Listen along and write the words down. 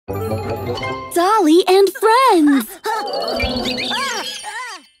Dolly and Friends!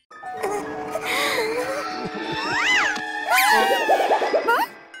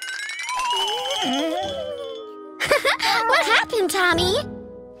 What happened, Tommy?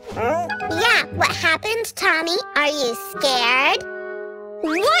 Yeah, what happened, Tommy? Are you scared?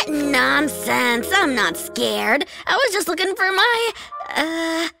 What nonsense! I'm not scared. I was just looking for my...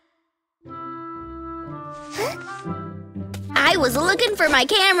 I was looking for my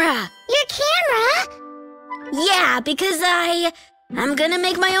camera. Your camera? Yeah, because I'm gonna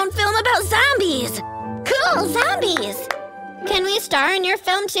make my own film about zombies. Cool, zombies. Can we star in your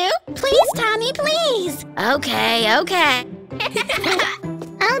film too? Please, Tommy, please. Okay.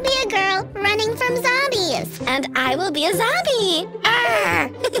 I'll be a girl running from zombies. And I will be a zombie. Arr!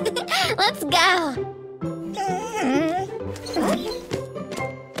 Let's go.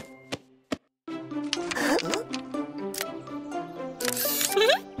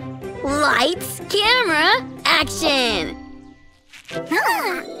 Lights, camera, action.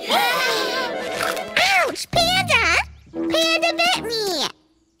 Ouch, Panda! Panda bit me.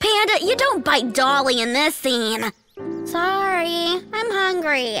 Panda, you don't bite Dolly in this scene. Sorry, I'm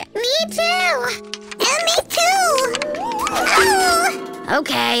hungry. Me too. And me too. Oh.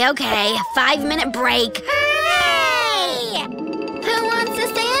 Okay. 5-minute break. Hooray! Who wants a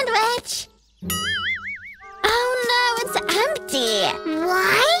sandwich? Oh no, it's empty.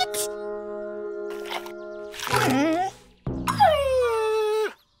 What?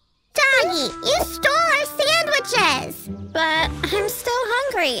 Doggy, you stole our sandwiches. But I'm still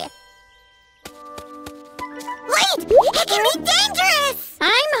hungry. Wait, it can be dangerous.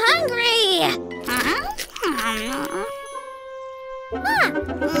 I'm hungry.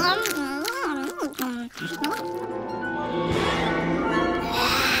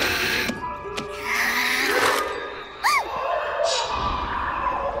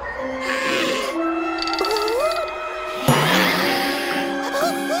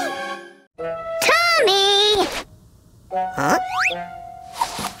 Tommy!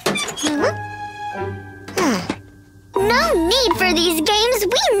 No need for these games.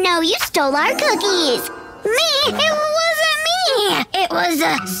 We know you stole our cookies. Me? It wasn't me. It was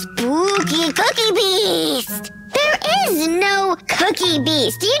a spooky cookie beast. There is no cookie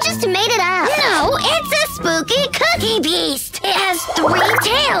beast. You just made it up. No, it's a spooky cookie beast. It has 3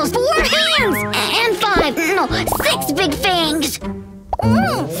 tails, 4 hands, and 6 big fangs.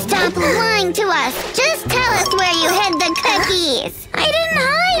 Stop lying to us. Just tell us where you hid the cookies. I didn't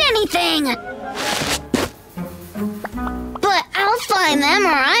hide anything. But I'll find them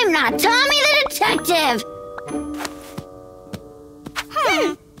or I'm not Tommy the detective.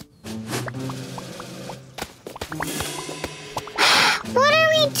 What are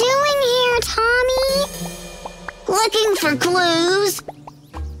we doing here, Tommy? Looking for clues.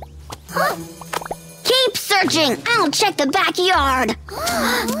 Keep searching. I'll check the backyard.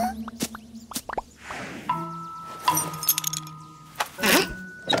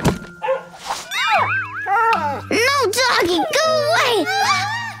 No, doggy, go away.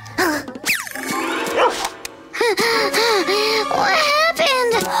 What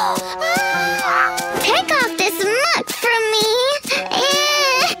happened? Take off this muck from me.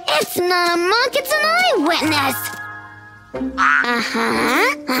 It's not a monk, it's an eyewitness.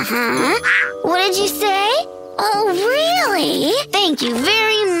 What did you say? Oh, really? Thank you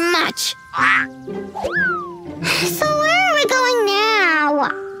very much. So where are we going now?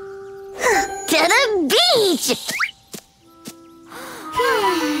 To the beach.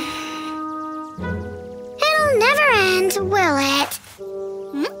 It'll never end, will it?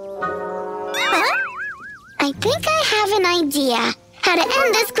 I think I have an idea. How to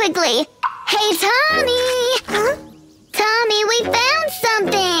end this quickly. Hey, Tommy! Tommy, we found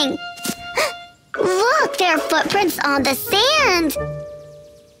something! Look, there are footprints on the sand.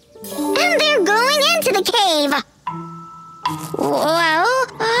 And they're going into the cave. Well,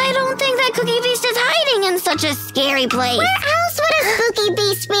 I don't think that Cookie Beast is hiding in such a scary place. Where else would a spooky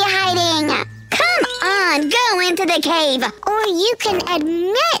beast be hiding? Come on, go into the cave. Or you can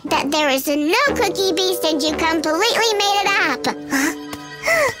admit that there is no cookie beast and you completely made it up.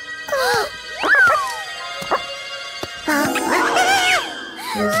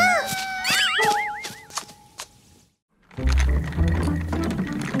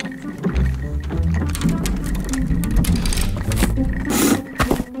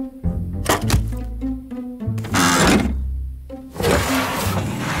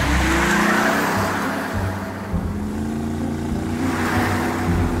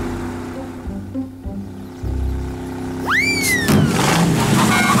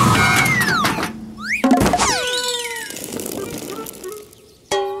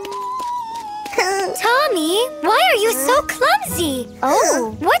 Tommy, why are you so clumsy?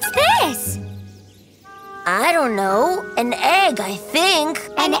 Oh, what's this? I don't know. An egg, I think.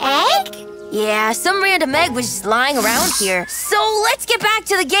 An egg? Yeah, some random egg was just lying around here. So let's get back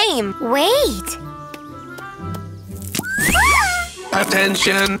to the game. Wait.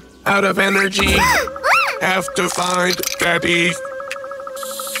 Attention, out of energy. Have to find Daddy.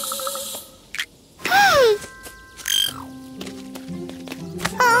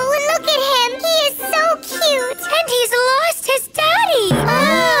 Oh, look at him. He is so cute. And he's lost his daddy. Oh.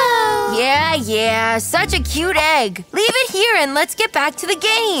 Yeah, such a cute egg. Leave it here and let's get back to the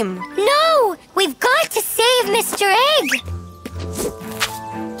game. No, we've got to save Mr. Egg.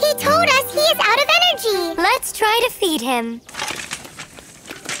 He told us he is out of energy. Let's try to feed him.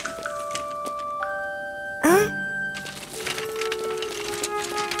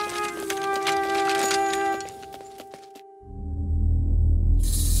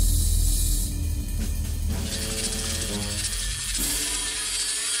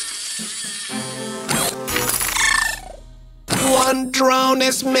 One drone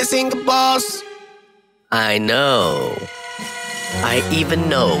is missing, boss. I know. I even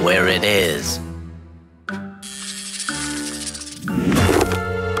know where it is.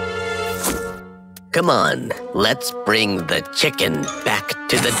 Come on, let's bring the chicken back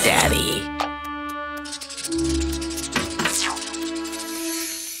to the daddy.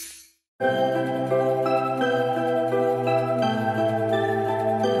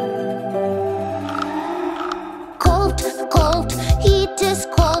 Cold, cold, it is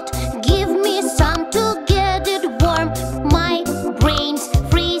cold. Give me some to get it warm. My brain's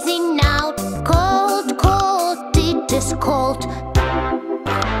freezing out. Cold, cold, it is cold.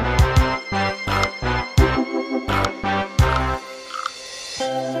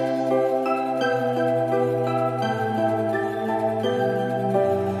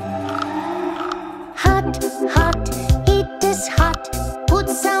 Hot, hot, it is hot. Put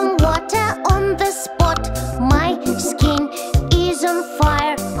some water on the spot. My skin is on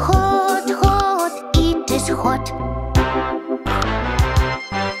fire. Hot, hot, it is hot.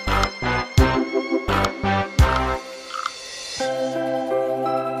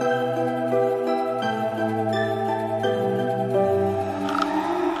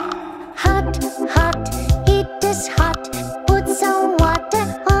 Hot, hot, it is hot. Put some water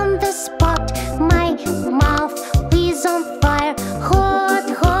on the spot. My mouth is on fire. Hot,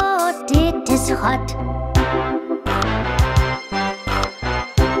 hot, it is hot.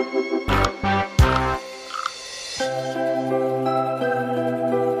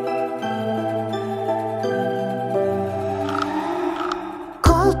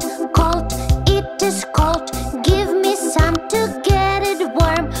 Cold, cold, it is cold. Give me some to get it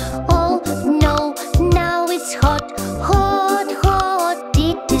warm. Oh no, now it's hot. Hot, hot,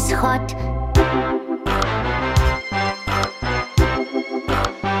 it is hot.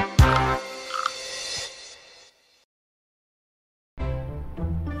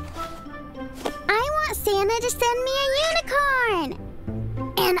 I want Santa to send me a unicorn.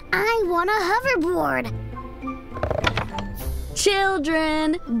 And I want a hoverboard.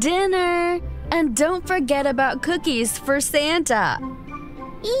 Children, dinner! And don't forget about cookies for Santa.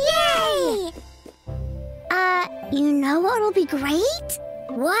 Yay! You know what'll be great?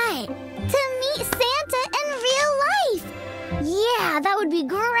 What? To meet Santa in real life! Yeah, that would be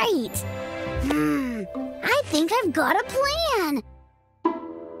great! I think I've got a plan!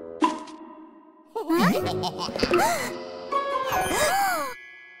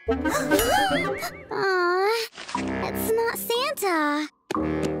 Aw, it's not Santa.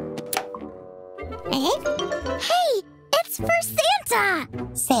 Hey, it's for Santa!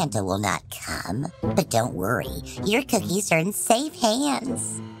 Santa will not come, but don't worry, your cookies are in safe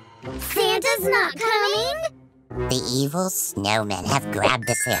hands. Santa's not coming? The evil snowmen have grabbed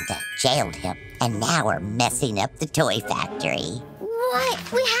the Santa, jailed him, and now are messing up the toy factory.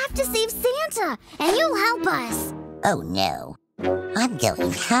 What? We have to save Santa, and you'll help us. Oh no, I'm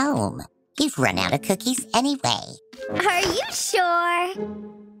going home. You've run out of cookies anyway. Are you sure?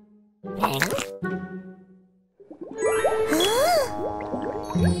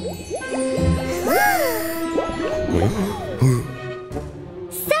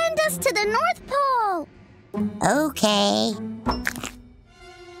 Send us to the North Pole! Okay.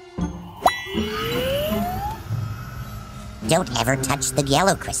 Don't ever touch the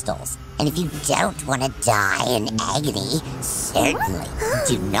yellow crystals. And if you don't want to die in agony, certainly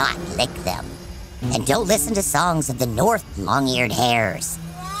do not lick them. And don't listen to songs of the North long-eared hares.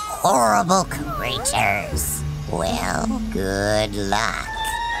 Horrible creatures. Well, good luck.